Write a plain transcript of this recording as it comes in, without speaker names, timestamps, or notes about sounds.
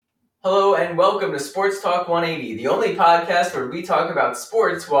Hello and welcome to Sports Talk 180, the only podcast where we talk about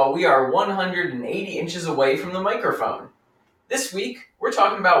sports while we are 180 inches away from the microphone. This week, we're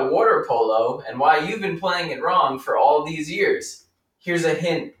talking about water polo and why you've been playing it wrong for all these years. Here's a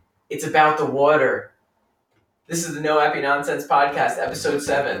hint, it's about the water. This is the No Happy Nonsense Podcast, Episode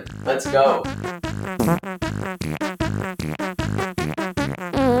 7. Let's go.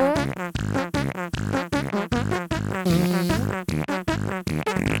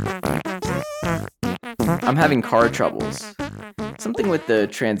 I'm having car troubles. Something with the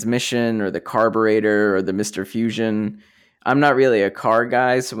transmission or the carburetor or the Mr. Fusion. I'm not really a car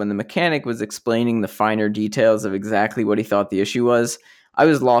guy, so when the mechanic was explaining the finer details of exactly what he thought the issue was, I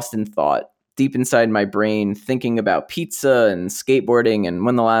was lost in thought, deep inside my brain, thinking about pizza and skateboarding and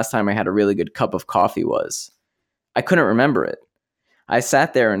when the last time I had a really good cup of coffee was. I couldn't remember it. I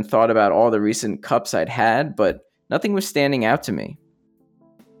sat there and thought about all the recent cups I'd had, but nothing was standing out to me.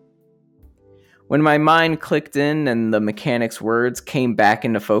 When my mind clicked in and the mechanic's words came back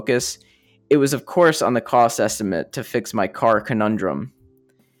into focus, it was of course on the cost estimate to fix my car conundrum.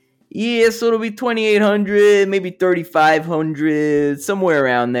 Yeah, so it'll be $2,800, maybe $3,500, somewhere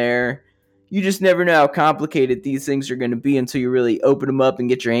around there. You just never know how complicated these things are going to be until you really open them up and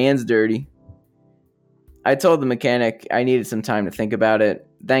get your hands dirty. I told the mechanic I needed some time to think about it,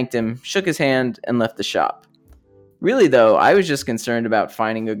 thanked him, shook his hand, and left the shop. Really though, I was just concerned about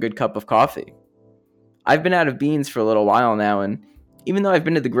finding a good cup of coffee. I've been out of beans for a little while now, and even though I've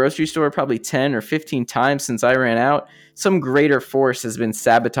been to the grocery store probably 10 or 15 times since I ran out, some greater force has been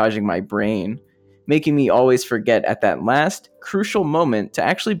sabotaging my brain, making me always forget at that last, crucial moment to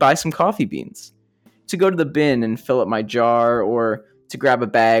actually buy some coffee beans, to go to the bin and fill up my jar, or to grab a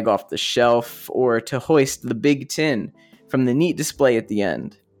bag off the shelf, or to hoist the big tin from the neat display at the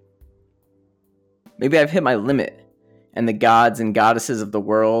end. Maybe I've hit my limit, and the gods and goddesses of the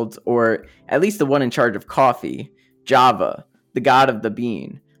world, or at least the one in charge of coffee, Java, the god of the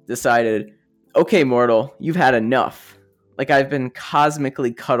bean, decided, okay, mortal, you've had enough. Like I've been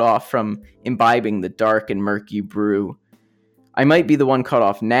cosmically cut off from imbibing the dark and murky brew. I might be the one cut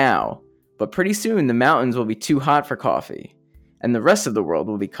off now, but pretty soon the mountains will be too hot for coffee, and the rest of the world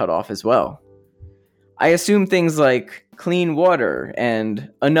will be cut off as well. I assume things like clean water and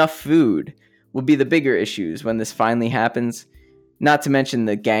enough food will be the bigger issues when this finally happens, not to mention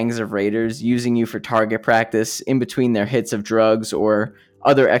the gangs of raiders using you for target practice in between their hits of drugs or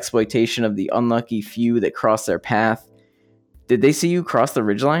other exploitation of the unlucky few that cross their path. Did they see you cross the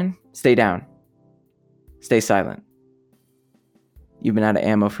ridgeline? Stay down. Stay silent. You've been out of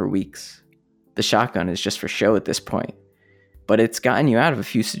ammo for weeks. The shotgun is just for show at this point, but it's gotten you out of a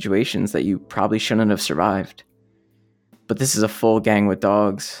few situations that you probably shouldn't have survived. But this is a full gang with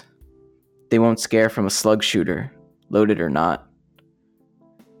dogs. They won't scare from a slug shooter, loaded or not.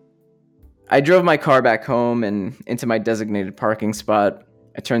 I drove my car back home and into my designated parking spot.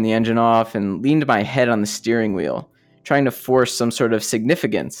 I turned the engine off and leaned my head on the steering wheel, trying to force some sort of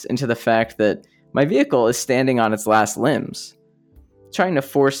significance into the fact that my vehicle is standing on its last limbs. Trying to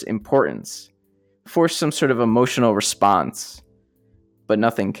force importance, force some sort of emotional response, but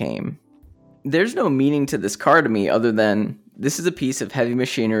nothing came. There's no meaning to this car to me other than this is a piece of heavy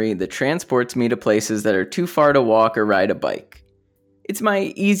machinery that transports me to places that are too far to walk or ride a bike. It's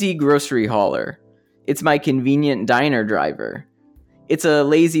my easy grocery hauler. It's my convenient diner driver. It's a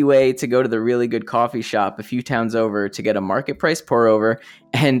lazy way to go to the really good coffee shop a few towns over to get a market price pour over,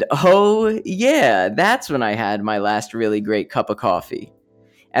 and oh yeah, that's when I had my last really great cup of coffee.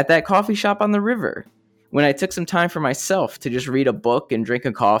 At that coffee shop on the river, when I took some time for myself to just read a book and drink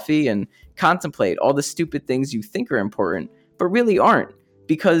a coffee and contemplate all the stupid things you think are important, but really aren't,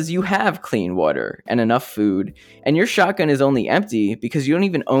 because you have clean water and enough food, and your shotgun is only empty because you don't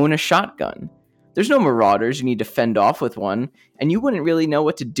even own a shotgun. There's no marauders you need to fend off with one, and you wouldn't really know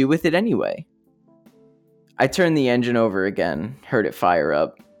what to do with it anyway. I turned the engine over again, heard it fire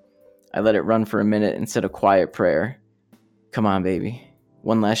up. I let it run for a minute and said a quiet prayer. Come on, baby.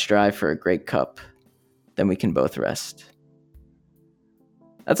 One last drive for a great cup. Then we can both rest.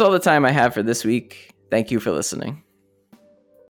 That's all the time I have for this week. Thank you for listening.